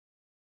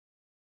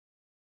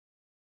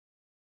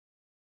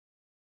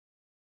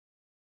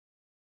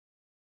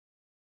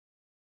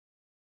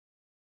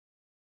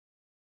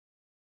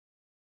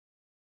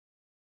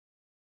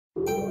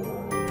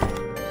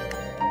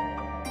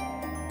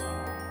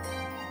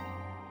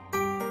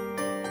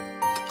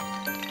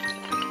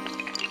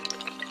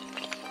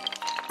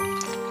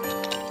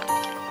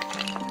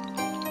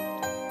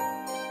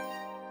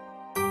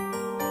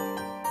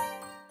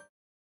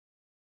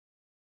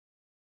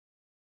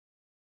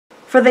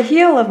For the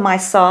heel of my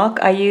sock,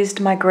 I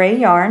used my gray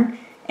yarn,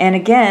 and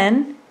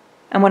again,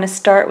 I'm going to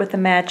start with a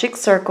magic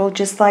circle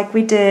just like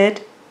we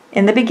did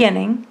in the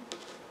beginning.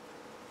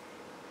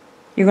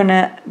 You're going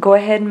to go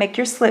ahead and make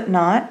your slip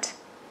knot.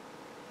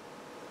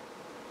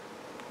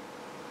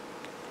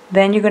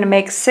 Then you're going to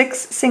make 6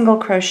 single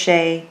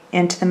crochet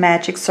into the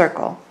magic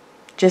circle,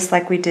 just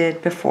like we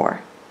did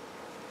before.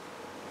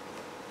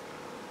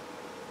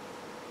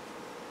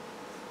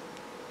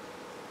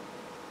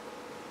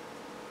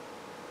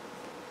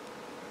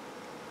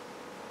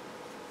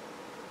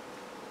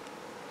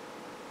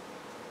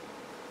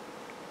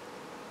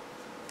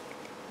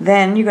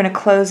 Then you're going to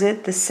close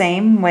it the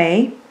same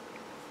way.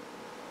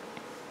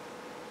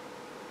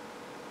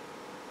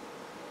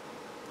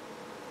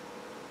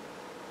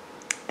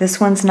 This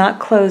one's not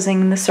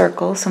closing the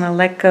circle, so I'm going to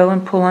let go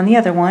and pull on the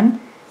other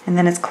one, and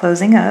then it's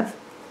closing up.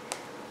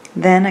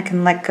 Then I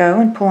can let go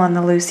and pull on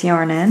the loose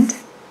yarn end,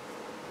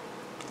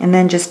 and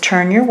then just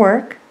turn your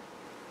work.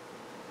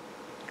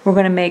 We're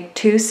going to make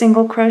 2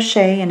 single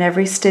crochet in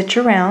every stitch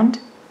around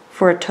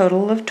for a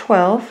total of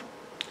 12.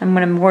 I'm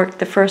going to work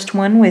the first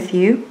one with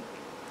you.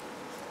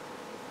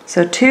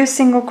 So 2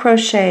 single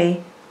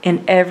crochet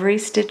in every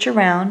stitch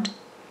around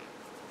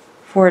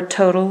for a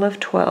total of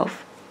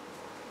 12.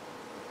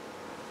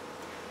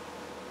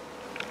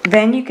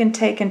 Then you can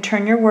take and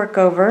turn your work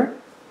over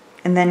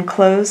and then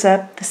close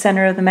up the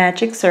center of the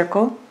magic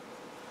circle.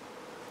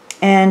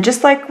 And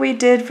just like we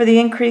did for the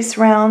increase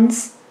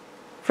rounds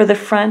for the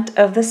front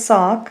of the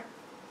sock,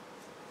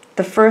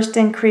 the first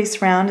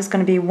increase round is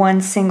going to be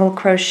 1 single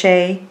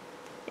crochet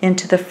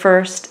into the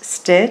first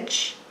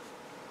stitch,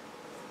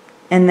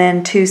 and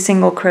then 2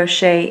 single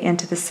crochet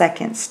into the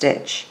second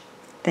stitch.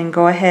 Then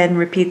go ahead and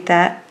repeat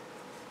that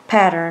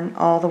pattern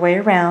all the way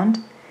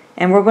around.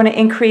 And we're going to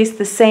increase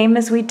the same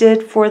as we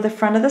did for the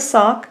front of the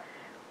sock.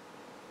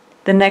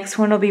 The next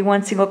one will be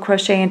 1 single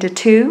crochet into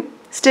 2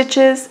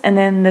 stitches, and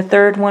then the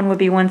third one will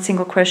be 1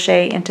 single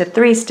crochet into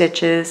 3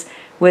 stitches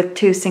with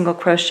 2 single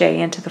crochet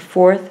into the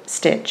 4th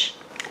stitch.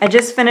 I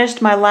just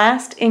finished my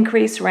last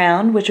increase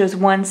round, which was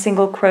 1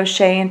 single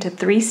crochet into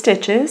 3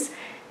 stitches,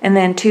 and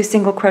then 2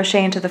 single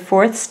crochet into the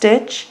 4th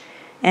stitch,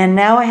 and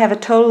now I have a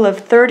total of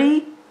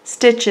 30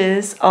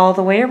 stitches all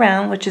the way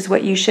around, which is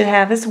what you should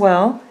have as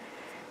well.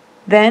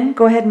 Then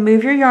go ahead and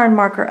move your yarn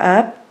marker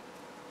up,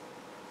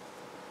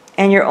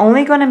 and you're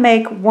only going to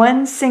make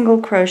 1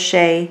 single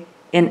crochet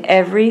in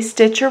every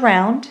stitch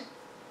around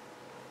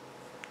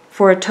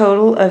for a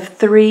total of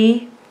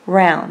 3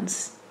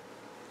 rounds.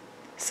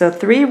 So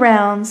 3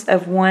 rounds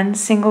of 1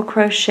 single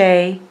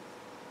crochet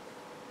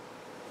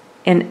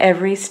in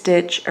every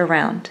stitch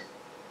around.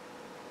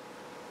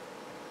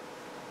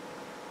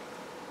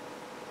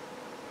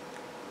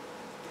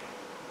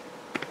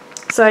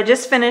 So I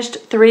just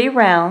finished 3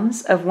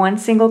 rounds of 1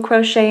 single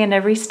crochet in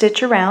every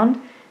stitch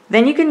around.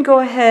 Then you can go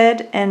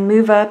ahead and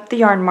move up the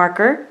yarn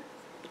marker.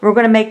 We're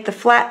going to make the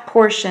flat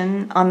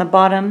portion on the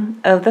bottom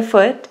of the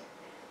foot.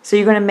 So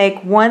you're going to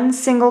make 1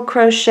 single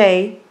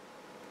crochet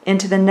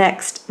into the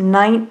next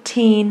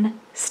 19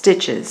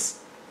 stitches.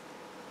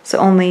 So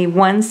only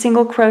 1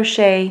 single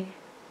crochet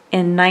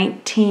in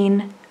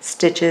 19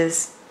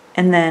 stitches,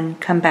 and then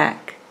come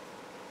back.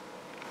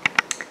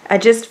 I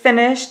just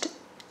finished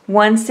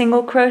 1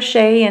 single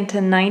crochet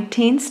into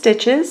 19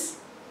 stitches.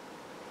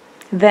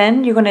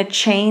 Then you're going to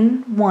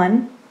chain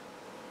 1,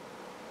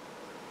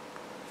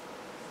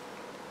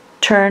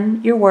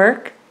 turn your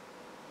work.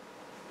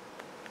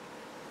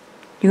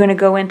 You're going to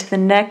go into the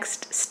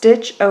next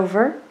stitch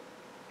over,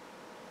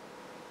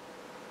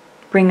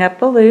 bring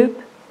up a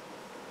loop,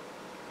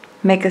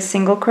 make a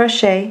single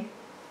crochet,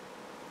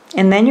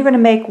 and then you're going to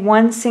make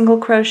 1 single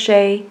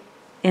crochet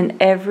in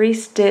every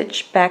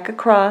stitch back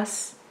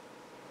across,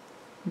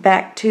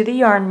 back to the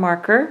yarn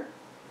marker.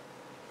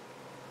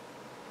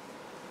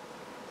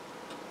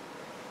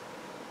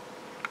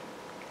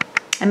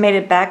 I made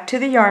it back to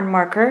the yarn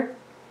marker.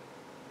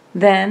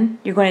 Then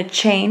you're going to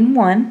chain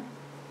 1,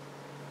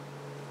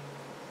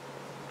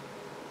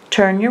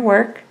 turn your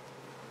work,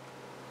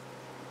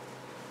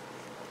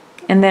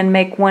 and then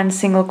make 1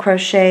 single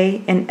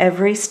crochet in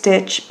every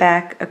stitch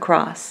back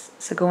across.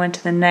 So go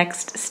into the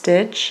next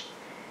stitch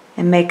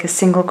and make a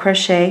single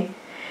crochet.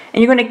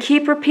 And you're going to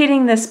keep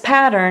repeating this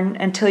pattern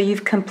until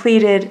you've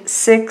completed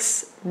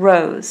 6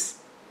 rows.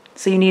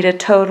 So you need a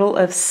total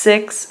of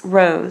 6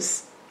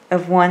 rows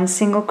of 1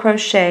 single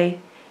crochet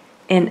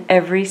in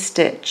every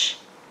stitch.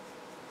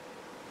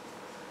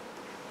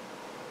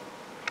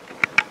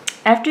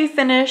 After you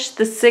finish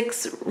the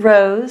 6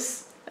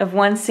 rows of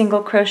 1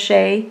 single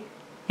crochet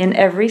in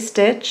every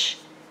stitch,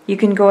 you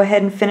can go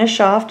ahead and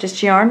finish off.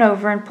 Just yarn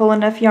over and pull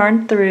enough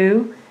yarn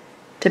through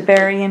to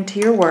bury into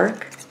your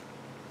work.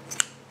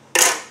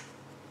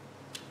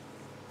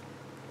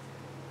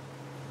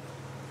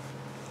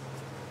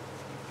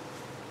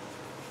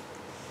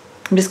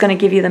 I'm just going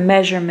to give you the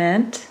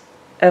measurement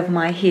of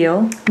my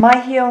heel. My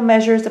heel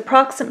measures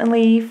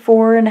approximately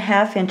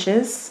 4.5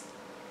 inches.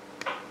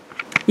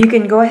 You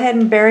can go ahead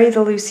and bury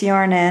the loose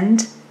yarn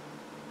end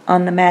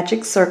on the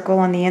magic circle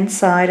on the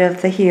inside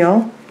of the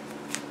heel.